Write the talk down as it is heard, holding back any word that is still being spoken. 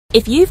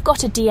If you've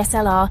got a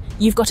DSLR,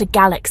 you've got a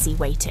galaxy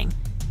waiting.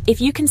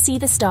 If you can see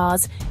the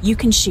stars, you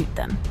can shoot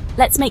them.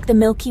 Let's make the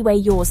Milky Way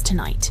yours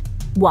tonight.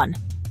 1.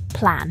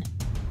 Plan.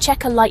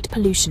 Check a light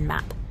pollution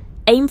map.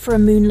 Aim for a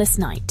moonless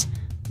night.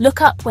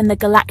 Look up when the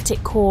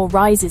galactic core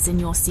rises in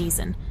your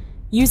season.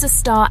 Use a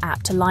star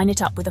app to line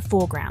it up with a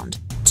foreground.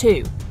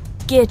 2.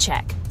 Gear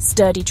check.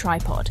 Sturdy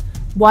tripod.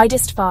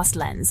 Widest fast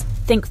lens.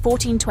 Think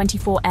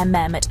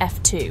 1424mm at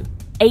f2.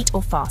 8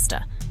 or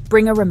faster.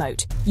 Bring a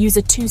remote. Use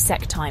a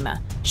 2-sec timer.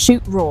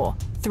 Shoot RAW.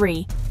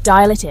 3.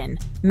 Dial it in.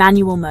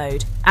 Manual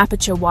mode.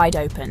 Aperture wide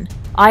open.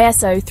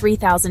 ISO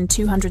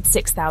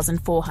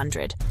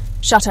 3200-6400.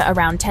 Shutter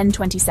around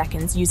 10-20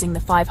 seconds using the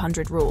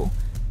 500 rule.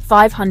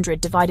 500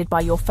 divided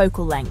by your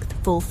focal length,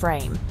 full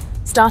frame.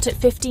 Start at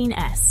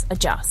 15s,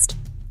 adjust.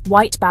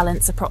 White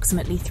balance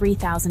approximately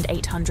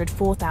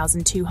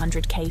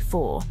 3800-4200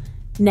 K4.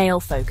 Nail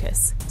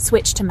focus.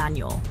 Switch to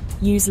manual.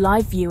 Use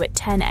live view at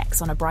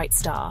 10x on a bright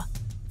star.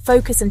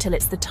 Focus until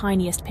it's the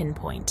tiniest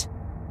pinpoint.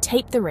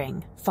 Tape the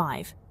ring.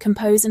 5.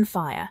 Compose and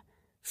fire.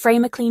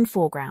 Frame a clean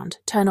foreground.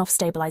 Turn off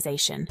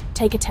stabilization.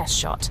 Take a test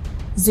shot.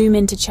 Zoom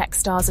in to check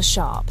stars are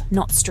sharp,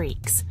 not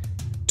streaks.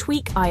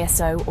 Tweak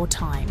ISO or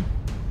time.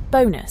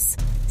 Bonus.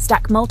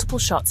 Stack multiple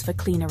shots for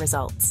cleaner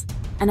results.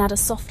 And add a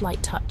soft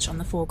light touch on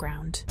the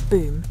foreground.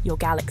 Boom, your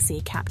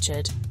galaxy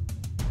captured.